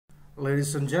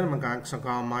Ladies and gentlemen,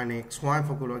 my name is Swine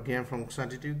for good again from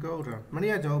Santity Golden.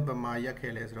 Many a job by my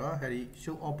Yakeles, Harry,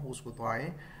 show or post with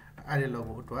why I did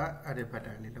logo to add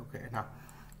better look now.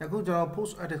 A good job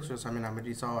post addicts or something I'm a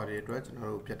desire to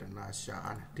no Pietana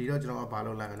Shan. Did general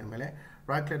Balo Lamele,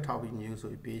 right click top in use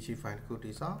with PHP find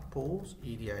cookies post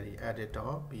EDID editor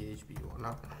PHP or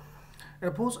not.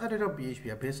 A post editor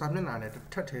PHP a base something on it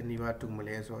 30 Niva to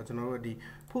Malays or generally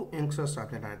put inks or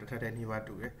something on it 30 Niva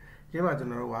to it. Java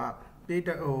general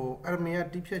data or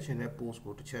Armia deep section a post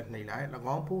go to chat nila,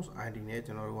 Lagon post ID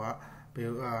general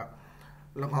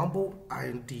Lagambo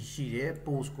ID sheet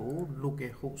post go look a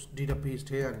host database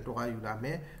here and to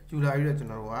Ayulame, Julia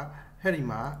general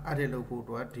Herima added logo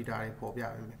to a data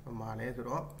phobia Male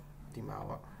or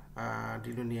Timawa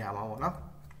Dilunia.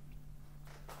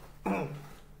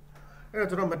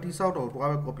 It's not Matis out of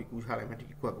copy Kuhalamati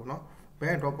Quagono,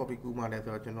 band or copy Kuma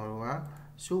letter general.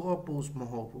 Show or post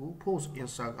Mohobu, post in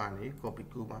Sagani, copy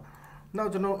Kuma. Now,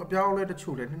 the no about the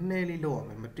children, nearly low,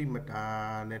 and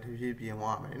Matimata, net Vivian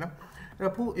woman. A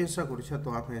pool inside could shut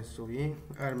to happen so we,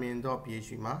 Armin dot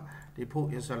PHP, the pool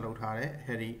inside Lotare,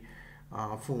 Harry,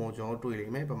 Fumo John,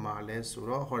 Duily, but Marles,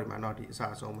 Suro, Horimanoti,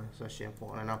 Sassom, session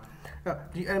for and up.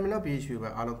 The Armin PHP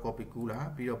were out of copy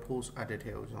Kula, be a post at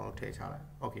details on Tejala.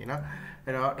 Okay, now,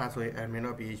 that's why Armin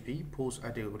PHP, post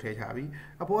at the Tejavi.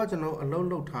 A boy general, a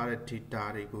low target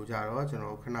Titari, Gujaro,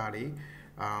 General Canary,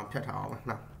 Pietao.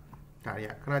 Now,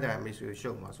 Taria, Canada, Miss you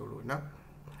show my solo now.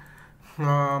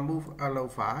 Move a low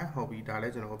fire, hobby,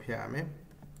 legend of Piame.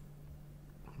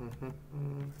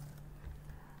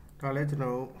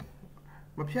 Legend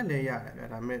my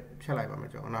Piale, I met Piala by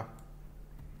Majona.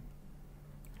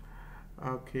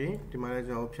 Okay, the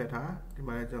manager of Pieta, the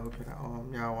manager of Pieta, oh,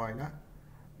 Miawaila,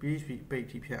 PHP, Pay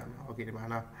piano, okay, the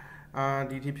mana,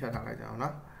 DT Pieta like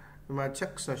that. My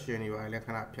check session, you are like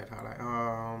an Pieta like,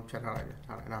 Pieta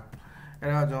like that.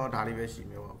 And I don't deliver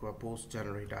me post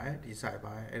generator, decide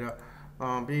by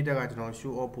Beta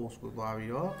show or post good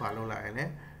warrior, follow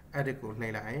line, adequate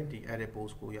line, the edit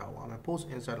post go yawa, post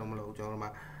inside of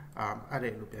Jonah,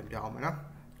 added loop and Piamana.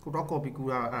 Could not copy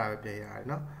good out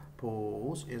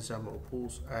post inside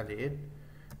post added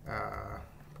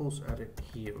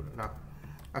here now.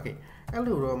 Okay,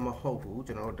 hello, Mahobu,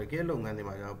 the yellow and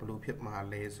the blue pip my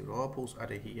lazy or post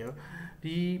added here.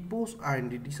 The post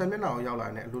ID, the Samena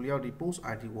Yalan, Lulia, the post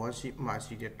ID one ship my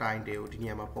city time day,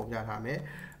 Dinama Popia Hame,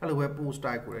 hello, post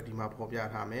I could Dima Popia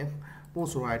Hame,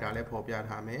 post right Ale Popia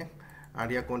Hame,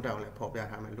 and the account down like Popia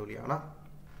Hame Luliana.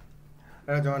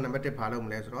 John number Palom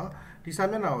Lesra, the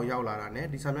Samena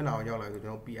Yalan, the Samena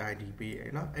Yalan,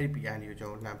 PIDP, API, you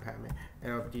don't lamp hame,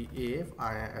 LFD,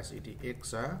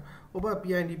 ISET, over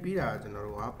PIDP,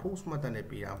 general, post matane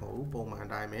Piamo, Boma and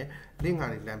Dime, Ling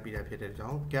and Lampida Peter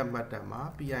John,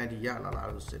 Gamatama, PID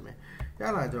Yala Seme.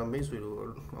 Yala John Miss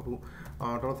will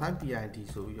don't time PID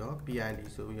so your PID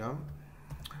so young.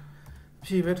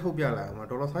 She went to Biala,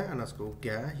 Dollar and a school,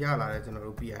 Yala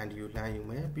general PID you line you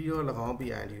may be all along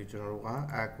PID you general,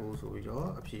 Echo so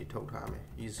your a P total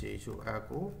easy show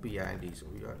Echo, PID so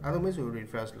your other miss will read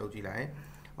first logi line.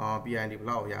 Behind the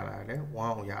blow yala,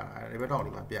 one yala, never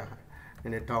only my behind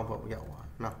in the top of Yawa.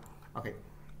 Now, okay.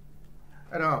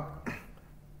 At all.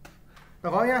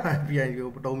 The Royal behind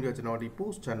you don't just know the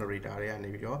post generator and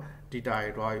if you're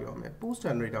detailed royal post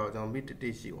generator on meet the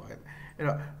issue.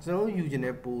 So using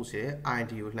a post here,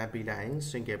 ID with Lappy line,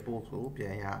 sink a post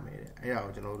behind Yame,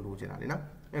 a general Luciana.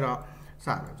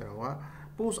 Sana Genoa.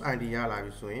 Post idea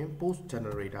live swing, post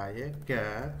generator,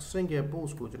 get single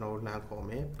post good general land for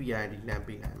me, PID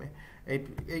lampy lame, a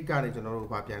guy general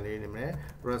papian lame,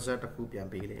 result a copian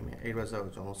billing, a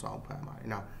result on sound pama.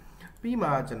 Now,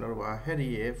 Pima general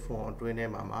heady for 20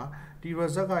 mamma, the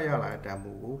Rosagaya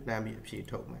damu, lamby p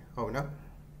told me. Oh, no.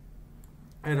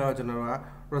 And general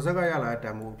Rosagaya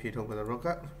damu p told me the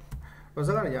rocket.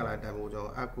 Rosagaya damu,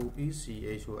 Aku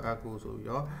ECH, Aku so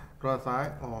your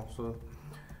Rothai also.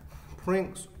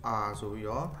 Prints are so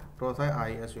your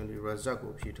prototype IS when the result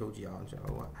of Pitoji on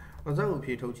Java. Result of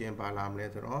Pitoji and Balam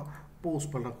letter or post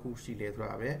Palakushi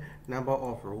letter number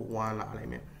of row 1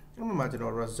 element. Imagine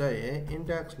result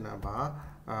index number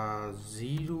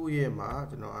 0 yema,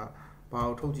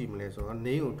 Bao Toji Mles or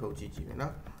Neo Toji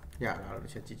Jimena. Yeah,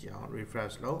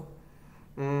 refresh low.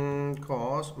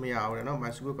 Cause me out and my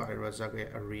school got a result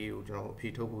a real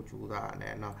Pitobu Juda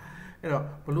and now.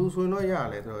 Blue so no ya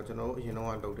letter, you know,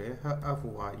 I load it.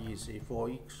 FY easy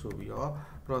for each so your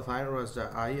prototype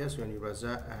result IS when you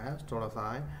result as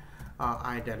prototype.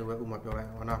 I tell you what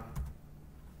Umapona.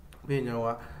 When you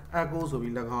are a goes to be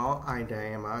like how I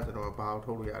diam about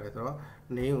Tolia letter,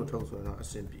 name told to a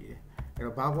simple. အဲ့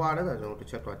တော့ဘာကွာလဲဆိုတော့ကျွန်တော်တစ်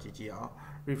ချက်တော့ကြည့်ကြည့်အောင်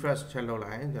refresh ချက်လုပ်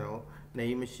လိုက်ရင်ကျွန်တော်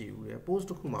name မရှိဘူးလေ post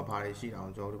တစ်ခုမှာဘာတွေရှိတာအော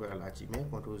င်ကျွန်တော်တို့ပဲလာကြည့်မယ်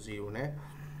control 0နဲ့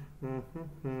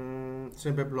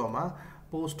simple block မှာ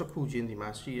post တစ်ခုချင်းဒီမှာ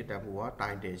ရှိတဲ့တန်ဖိုးက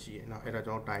title ရှိရနော်အဲ့တော့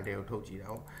ကျွန်တော် title ကိုထုတ်ကြည့်တာ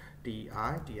ဟုတ် ti တို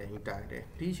င်တယ်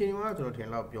ဒီအချိန်မှာကျွန်တော်ထင်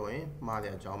တော့ပြောရင်မှား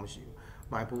တဲ့အကြောင်းမရှိဘူး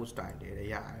my post တိုင်တယ်ရတ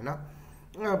ယ်နော်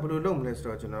အဲ့ဘယ်လိုလုပ်မလဲဆို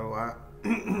တော့ကျွန်တော်တို့က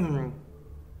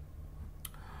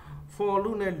for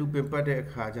loop နဲ့ loop ပတ်တဲ့အ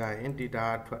ခါကျရင် data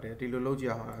ထွက်တယ်ဒီလိုလုပ်ကြ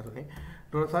ည့်အောင်လားဆိုရင်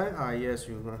 .sign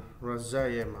isu result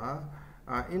ရဲ့မှာ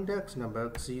index number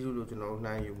 0လို့ကျွန်တော်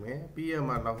နှိုင်းယူမယ်ပြီးရ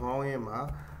မှာ၎င်းရဲ့မှာ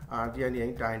တို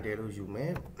င်တယ်လို့ယူမ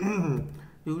ယ်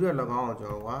ယူတဲ့၎င်းအောင်ကျွ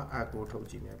န်တော်က echo ထုတ်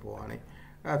ကြည့်မယ်ပေါ်ကနေ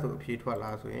အဲ့ဒါဆိုအဖြေထွက်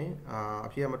လာဆိုရင်အ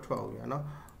ဖြေမထွက်ဘူးရနော်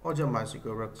object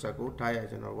MySQL result ကိုထားရ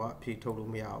ကျွန်တော်ကအဖြေထုတ်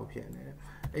လို့မရဘူးဖြစ်နေတယ်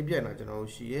အဲ့ပြက်တော့ကျွန်တော်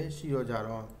ရှိတော့ကြ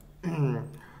တော့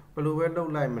ဘယ်လိုပဲလု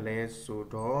ပ်လိုက်မလဲဆို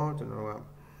တော့ကျွန်တော်က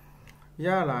ရ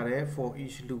လာတဲ့ for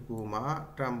each loop ကိုမှ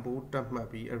တန်ဖိုးတက်မှတ်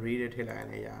ပြီး array တွေထည့်လိုက်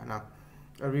ရင်ရနော်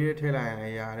array တွေထည့်လိုက်ရ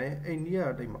င်ရတယ်အဲ့ဒီက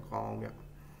တော့တိတ်မကောင်းဘူးဗျ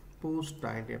post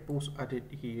တိုင်းတဲ့ post edit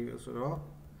here ဆိုတော့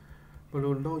ဘယ်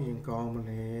လိုလုပ်ရင်ကောင်းမ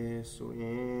လဲဆိုရ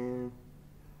င်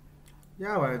ရ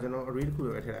ပါတယ်ကျွန်တော် array တစ်ခု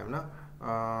ပဲထည့်လိုက်မယ်နော်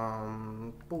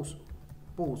post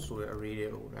ဆိုတဲ့ array တွေ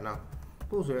ကိုနော်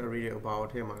post ဆိုတဲ့ array တွေကိုဘာ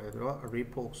လို့ထည့်မှာလဲဆိုတော့ array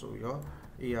post ဆိုပြီးတော့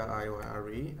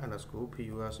array underscore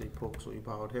pus post ဆိုပြီး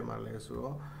ဘာလို့ထည့်မှာလဲဆို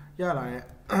တော့ရလာတဲ့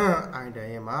item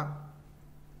ရဲ့မှာ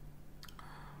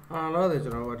လောဆယ်ကျွ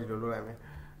န်တော်တို့ကဒီလိုလုပ်လိုက်မယ်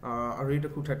array တ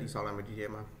စ်ခုထပ်တည်ဆောက်လိုက်မယ်ဒီထဲ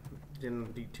မှာ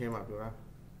ဒီထဲမှာပြောတာ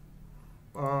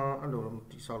အဲ့လို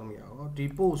တည်ဆောက်လို့မရဘူးဒီ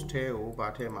post ထဲကိုဗာ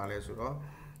ထည့်မှာလဲဆိုတော့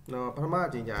ပထမ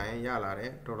အချိန်ကျရင်ရလာ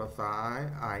တဲ့ $sign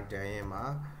item ရဲ့မှာ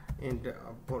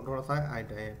 $sign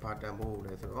item ရဲ့ဘာတန်ဖိုးကို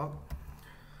လဲဆိုတော့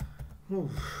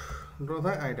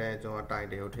$sign item ရဲ့ကျွန်တော်တိုင်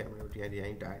တယ်ကိုထည့်မယ်ဒီ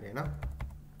တိုင်တယ်နော်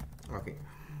okay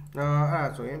အဲ့ဒါ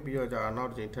ဆိုရင်ပြီးတော့ကြာနောက်တ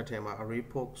စ်ချိန်ထပ်ထည့်မှာ array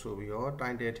post ဆိုပြီးတော့တို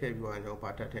င်တယ်ထည့်ပြီးတော့ကျွန်တော်ဗာ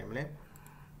ထပ်ထည့်မလဲ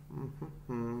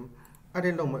အဲ့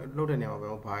ဒီလုပ်တဲ့နေရာမှာပဲ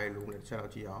ဘာလို့လဲချက်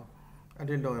တော့ကြည့်အောင်အဲ့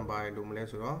ဒီလုပ်ရင်ဘာလို့မလဲ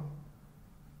ဆိုတော့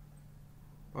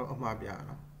အမှားပြရ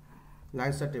အောင်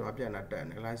line setting မှာပြန်လာတက်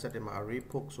နေ line setting မှာ array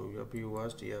post ဆိုပြီးတော့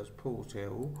pus post ထဲ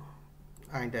ကို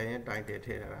item ရဲ့ title ထ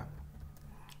ည့်ထားတာ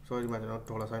ဆိုတော့ဒီမှာကျွန်တော်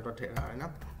 $sign တွက်ထည့်ထားတယ်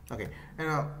နော် okay အဲ့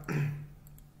တော့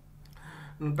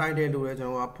title လို့လဲကျွန်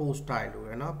တော်က post type လို့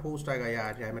ရနော် post type ကရတဲ့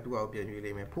အချိန်မှာသူ့အောက်ပြန်ရွေးလိ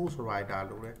မ့်မယ် post writer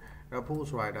လို့လဲအဲ့တော့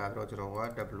post writer ဆိုတော့ကျွန်တော်က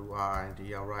wrind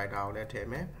writer ကိုလည်းထည့်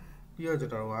မယ်ပြီးတော့ကျွ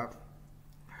န်တော်က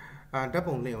ဓာတ်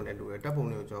ပုံ link ကိုလည်းလိုတယ်ဓာတ်ပုံ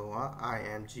link ကိုကျွန်တော်က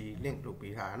img link လို့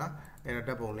ပေးထားတာနော်အဲ့တော့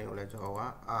ဓာတ်ပုံ link ကိုလည်းကျွန်တော်က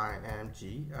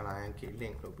img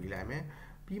link လို့ပေးလိုက်မယ်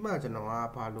ပြီးမှကျွန်တော်က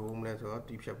ဘာလို့မလဲဆိုတော့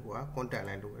ဒီဖြတ်ဖို့က content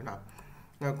လည်းလိုတယ်နော်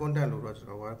content လို့တော့ကျွန်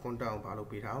တော်က content ကိုဘာလို့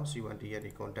ပေးထားအောင် c1d ရဲ့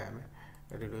ဒီ content မယ်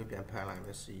အဲ့ဒီလိုပြန်ဖန်လိုက်မ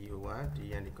ယ် co1d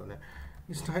ရဲ့ဒီ content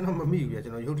ဒီ style တော့မမိဘူးပြကျွ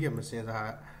န်တော်ရုပ်တရက်မစဉ်းစား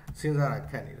တာ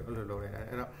ခက်နေတော့အဲ့လိုလုပ်လိုက်တာ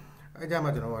အဲ့တော့အဲ့ကြ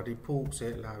မှာကျွန်တော်ကဒီ post ဆ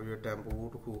က်လာပြီးတော့တန်ဖိုး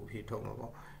တစ်ခုအဖြစ်ထုတ်မှာ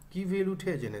ပေါ့ key value ထ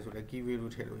ည့်ခြင်းလဲဆိုလဲ key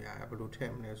value ထည့်လို့ရတယ်ဘယ်လိုထ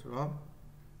ည့်မလဲဆိုတော့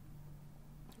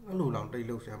အဲ့လိုလောင်တိတ်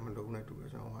လို့ဆရာမလုံးနဲ့တူတ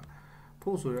ယ်ကျွန်တော်က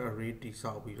post ဆိုတဲ့ array တိ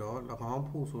ဆောက်ပြီးတော့၎င်း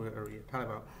post ဆိုတဲ့ array ထား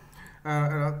လိုက်ပါ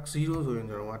အဲ့တော့0ဆိုရင်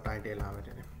ကျွန်တော်က title လာမယ်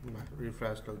တဲ့ဒီမှာ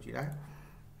refresh လုပ်ကြည့်လိုက်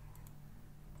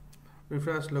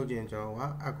refresh လုပ်ကြည့်ရင်ကျွန်တော်က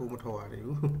echo မထုတ်ရသေး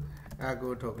ဘူး echo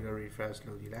ထုတ်ပြီးတော့ refresh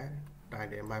လုပ်ကြည့်လိုက်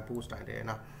title my post title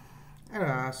နော်အဲ့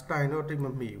ဒါ style တော့တိတ်မ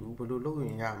မိဘူးဘယ်လိုလုပ်ရ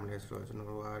င်ရမလဲဆိုတော့ကျွန်တော်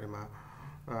တို့ကဒီမှာ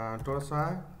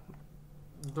$sign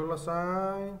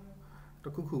တ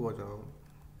ခုခုပေါ့ကျွန်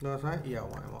တော်$sign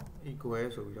ar1 ပေါ့ equal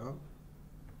ဆိုပြီးတော့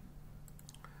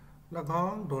၎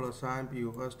င်း$sign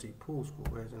post post ကို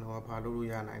ပဲကျွန်တော်ကဘာလုပ်လို့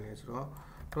ရနိုင်လဲဆိုတော့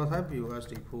$sign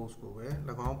post post ကိုပဲ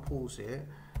၎င်း post ရဲ့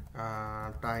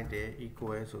title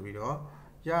equal ဆိုပြီးတော့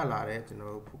ရလာတဲ့ကျွန်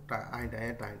တော်တို့ item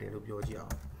ရဲ့ title လို့ပြောကြည့်အော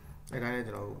င်အဲ့ဒါနဲ့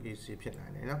ကျွန်တော်တို့ AC ဖြစ်နို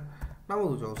င်တယ်နော်နောက်မှ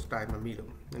ကျွန်တော် style မမိ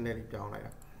လို့နည်းနည်းလေးပြောင်းလိုက်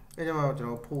တာအဲ့ကြောင့်ကျွန်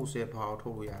တော် post ရဲ့ဘာကိုထု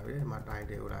တ်လို့ရတယ်ဒီမှာ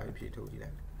title ကိုလာပြီးဖြည့်ထုတ်ကြည့်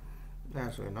လိုက်အဲ့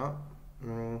ဆိုရင်တော့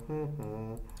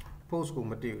post ကို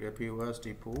မတည့်ဘူးလေ post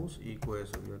post equal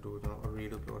ဆိုပြီးတော့ကျွန်တော် array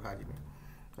လို့ပြောထားကြည့်မယ်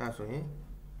အဲ့ဆိုရင်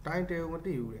title ကိုမတ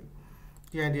ည့်ဘူးလေ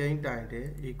title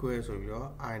equal ဆိုပြီးတော့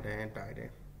item ရဲ့ title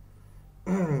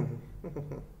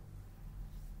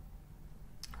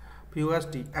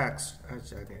postx အဲ့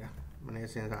ကြတယ်မနေ့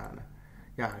စဉ်းစား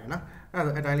ရရတယ်နော်အဲ့ဒါ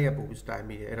ဆိုအတိုင်းလေးကပို့ပြီး style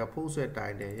မိတယ်အဲ့တော့ post ရဲ့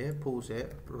title ရဲ့ post ရဲ့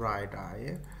writer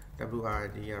ရဲ့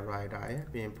wrd ရဲ့ writer ရဲ့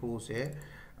ပြီးရင် post ရဲ့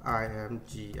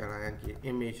img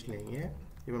image link ရဲ့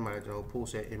ဒီမှာလည်းကျွန်တော်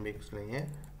post ရဲ့ image link ရဲ့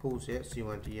post ရဲ့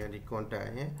c1d ရဲ့ဒီ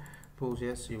content ရဲ့ post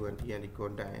ရဲ့ c1d ရဲ့ဒီ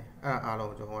content ရဲ့အဲ့အား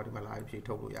လုံးကျွန်တော်ဒီမှာလာပြီးဖြည့်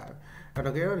ထုတ်လို့ရတယ်အဲ့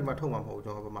တော့တကယ်တော့ဒီမှာထုတ်မှာမဟုတ်ကျွ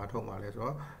န်တော်ဘာမှထုတ်မှာလဲဆို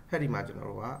တော့ဖက်ဒီမှာကျွန်တော်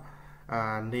တို့က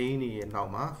name နေရဲ့နော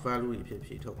က်မှာ value တွေ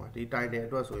ဖြစ်ထုတ်မှာဒီ title အ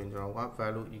တွက်ဆိုရင်ကျွန်တော်က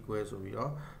value equal ဆိုပြီး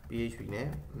တော့ php နဲ့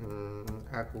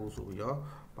echo ဆိုပြီးတော့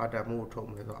pattern mode ထုတ်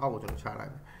မယ်ဆိုတော့အောက်ကိုကျွန်တော်ချလို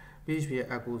က်မယ် PHP ရဲ့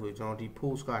echo ဆိုကျွန်တော်ဒီ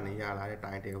post ကနေရလာတဲ့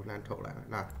title ကိုလှမ်းထုတ်လိုက်မယ်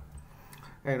နော်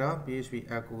အဲ့တော့ PHP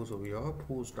echo ဆိုပြီးတော့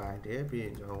post title ပြီးရ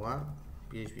င်ကျွန်တော်က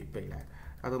PHP ပိတ်လိုက်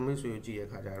အဲ့တော့မိတ်ဆွေကိုကြည့်ရ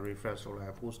ခါကျ refresh လုပ်လို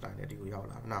က် post title ဒီကိုရောက်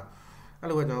လာနော်အဲ့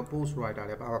လိုပဲကျွန်တော် post writer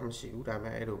လည်းဘာမှမရှိဘူးဒါပေ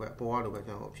မဲ့အဲ့လိုပဲအပေါ်ကလိုပဲ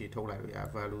ကျွန်တော်အဖြေထုတ်လိုက်လို့ရ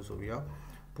value ဆိုပြီးတော့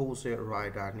post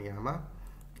writer နေရာမှာ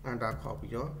enter ခေါက်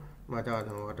ပြီးတော့မှာကျတော့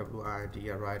ကျွန်တော် WID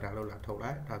ရ writer လို့လာထုတ်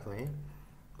လိုက်ဒါဆိုရင်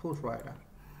post writer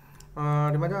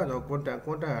ဒီမှာကျတော့ content က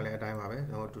လည်းအတိုင်းပါပဲ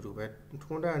ကျွန်တော်အတူတူပဲ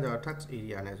content ကကျတော့ text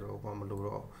area နဲ့ဆိုတော့မလို့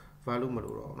တော့ value မ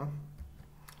လို့တော့เนาะ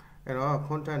အဲ့တော့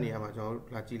content နေရာမှာကျွန်တော်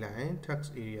လာကြည့်လိုက်ရင် text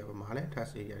area မှာလဲ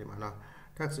text area ဒီမှာနော်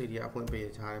text area အဖွင့်ပေး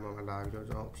ချားထဲမှာလာပြီးတော့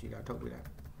ကျွန်တော်ဖြေလာထုတ်ပေးလိုက်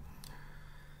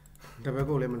တပည့်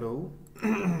ကိုလည်းမလို့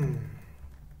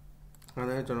အဲ့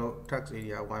ဒါကျွန်တော် text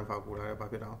area 1 file ကိုလာတယ်ဘာ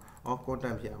ဖြစ်တော့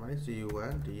content ဖြစ်ရမှာလေ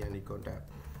cu1 dnd content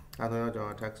အဲ့တော့ကျွန်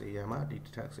တော် text area မှာဒီ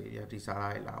text area ဒီစာ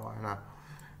လိုက်လာပါနော်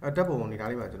တက်ပုံနေတာ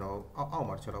လေးပါကျွန်တော်အောက်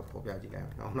မှာတစ်ချက်တော့ပေါ်ပြကြည့်လိုက်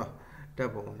အောင်နော်တ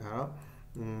က်ပုံဒါတော့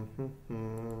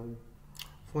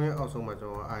ဖုန်းရဲ့အောက်ဆုံးမှာကျွ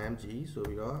န်တော် img ဆို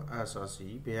ပြီးတော့ src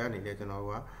ဘေးကနေလည်းကျွန်တော်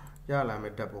ကရလာမ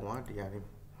ယ့်တက်ပုံကဒီဟာလေး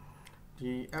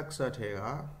ဒီ access ထဲက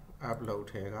upload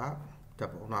ထဲကတ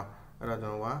က်ပုံနော်အဲ့တော့ကျွ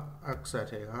န်တော်က access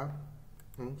ထဲက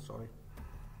sorry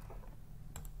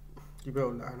ဒီဘက်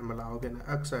မလာဘူးပြန်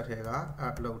access ထဲက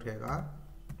upload ထဲက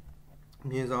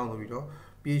မြင်းဆောင်ဆိုပြီးတော့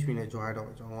PHP နဲ့ join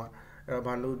တော့ကျွန်တော်ကအဲ့တော့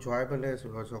ဘာလို့ join ပဲလဲ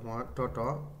ဆိုတော့ကျွန်တော်က dot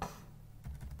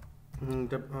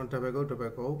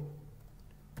double quote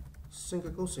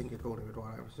single quote တွေပဲ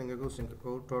တွားလိုက် single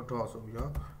quote dot ဆိုပြီး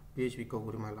တော့ PHP code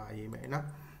ကိုဒီမှာလာရေးမယ်နော်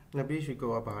PHP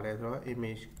code ကဘာလဲဆိုတော့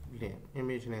image link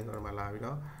ဆိုတော့မှာလာပြီး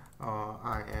တော့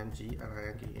img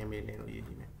link image link လို့ရေး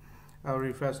ကြည့်မယ်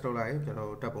refresh လုပ်လိုက်ကျွန်တော်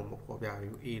တက်ပုံမပေါ်ပြ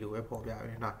ဘူး A လိုပဲပေါ်ပြ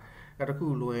ပဲနော်အဲ့တခု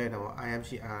လွဲရတော့ img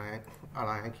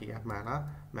link ကမှန်လား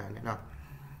မှန်တယ်နော်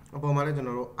အပေါ်မှာလည်းကျွန်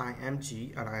တော်တို့ img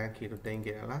link လို့တင်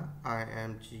ခဲ့ရလား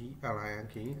img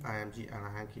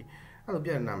link အဲ့လို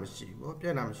ပြဿနာမရှိဘူးပြ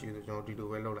ဿနာမရှိဘူးဆိုကျွန်တော်ဒီလို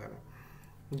ပဲလုပ်လိုက်မယ်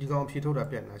ဒီကောင်ဖြေထုတ်တာ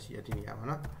ပြဿနာရှိတဲ့ဒီနေရာမှာ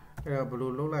နော်အဲ့တော့ဘယ်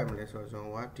လိုလုပ်လိုက်မလဲဆိုတော့ကျွန်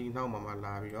တော်ကဒီနောက်မှာ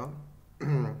လာပြီးတော့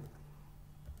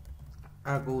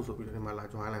echo ဆိုပြီးတော့ဒီမှာလာ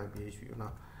join လိုက် PHP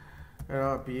နော်အဲ့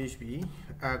တော့ PHP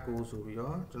echo ဆိုပြီး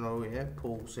တော့ကျွန်တော်တို့ရဲ့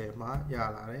post မှာရ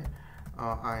လာတဲ့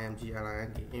img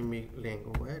link image link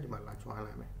ကိုပဲဒီမှာလာ join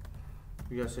လိုက်မယ်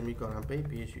ပြီးတော့ semicolon ပိတ်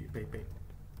PHP ပိတ်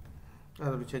အဲ့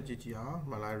ဒါတစ်ချက်ကြည့်အောင်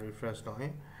မလာ refresh တော့ရ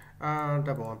င်တ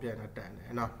က်ပုံပြန်တာတန်တ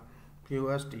ယ်နော်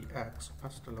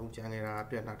postx တလုံးကျန်နေတာ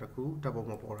ပြန်တာတခုတက်ပုံ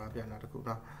မပေါ်တာပြန်တာတခု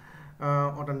နော်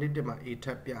alternative မှာ a ထ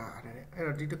ပ်ပြရတယ်အဲ့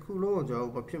တော့ဒီတစ်ခုလုံးကိုကျွန်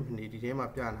တော်မဖြစ်မနေဒီထဲမှာ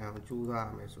ပြနိုင်အောင်ကြိုးစားရ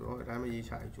မယ်ဆိုတော့အတိုင်းမရေး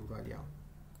ချကြိုးစားကြအောင်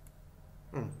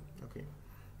okay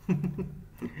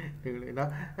ဒီလေနော်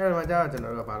အဲ့တော့ကြာကျွန်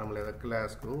တော်တို့ကဘာလုပ်မလဲဆို class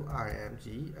ကို img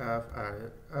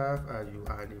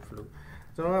fruid flow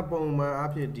ကျွန်တော်ကပုံမှန်အ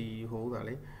ဖြစ်ဒီဟိုတာ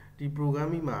လေဒီ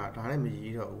programming မှာဒါနဲ့မ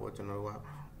ရေးတော့ဘူးကျွန်တော်တို့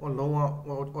ကလုံးဝ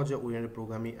object oriented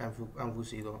programming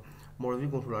MVC ဆို model view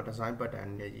controller design pattern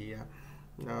နဲ့ရေးတာ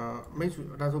မိတ်ဆွေ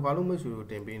ဒါဆိုဘာလို့မိတ်ဆွေကို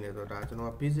တင်ပေးနေလဲဆိုတော့ဒါကျွန်တော်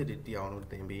က basic တွေတည်အောင်လို့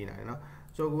တင်ပေးနေတယ်နော်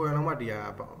ကျော်ကိုယ်လုံးမှတ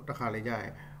ရားတစ်ခါလေကြာရ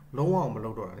င်လုံးဝမလု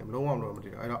ပ်တော့တာလေလုံးဝမလုပ်မတ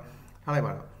ည်တော့အဲ့တော့ထားလိုက်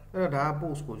ပါတော့အဲ့တော့ဒါက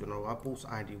post ကိုကျွန်တော်က post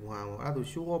id 1ကိုအဲ့ဒါဆို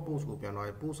show of post ကိုပြန်တော့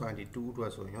post id 2အတွ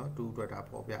က်ဆိုရင်ရော2အတွက်ဒါ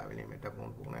ပေါ်ပြပေးလိမ့်မယ်တက်ပုံ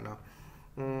နဲ့နော်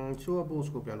show of post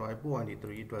ကိုပြန်တော့ post id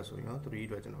 3အတွက်ဆိုရင်ရော3အ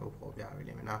တွက်ကျွန်တော်တို့ပေါ်ပြပေး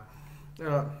လိမ့်မယ်နော်အဲ့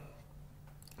တော့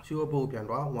show of post ပြန်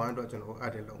တော့1အတွက်ကျွန်တော်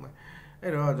edit လုပ်မယ်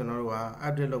အဲ့တော့ကျွန်တော်တို့က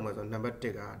update လုပ်မယ်ဆို number 1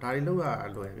ကဒါတွေလောက်ရ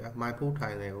အလွယ်ဗျာ my post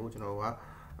title ကိုကျွန်တော်က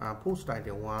post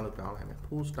title 1လို့ပြောင်းလိုက်မယ်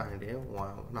post title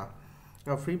 1နော်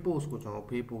free post ကိုကျွန်တော်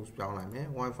free post ပြောင်းလိုက်မယ်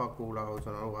wifi cola ကို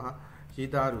ကျွန်တော်တို့ကရေး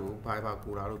သားသူ Viber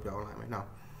cola လို့ပြောင်းလိုက်မယ်နော်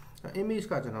image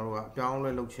ကကျွန်တော်တို့ကပြောင်း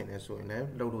လဲလုပ်ချင်တယ်ဆိုရင်လည်း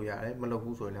လုပ်လို့ရတယ်မလုပ်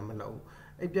ဘူးဆိုရင်လည်းမလုပ်ဘူး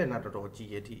အဲ့ပြဿနာတော်တော်ကြီး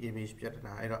ရဲ့ဒီ image ပြဿ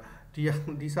နာအဲ့တော့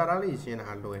ဒီစာသားလေးရှင်းတာ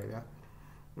လွယ်ဗျာ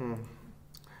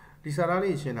ဒီစာသား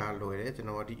လေးရှင်းတာလွယ်တယ်ကျွန်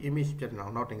တော်ဒီ image ပြဿနာ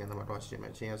ကိုနောက်တင်ကနေမှတော့ရှင်းမ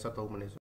ယ်အချိန်က73မိနစ်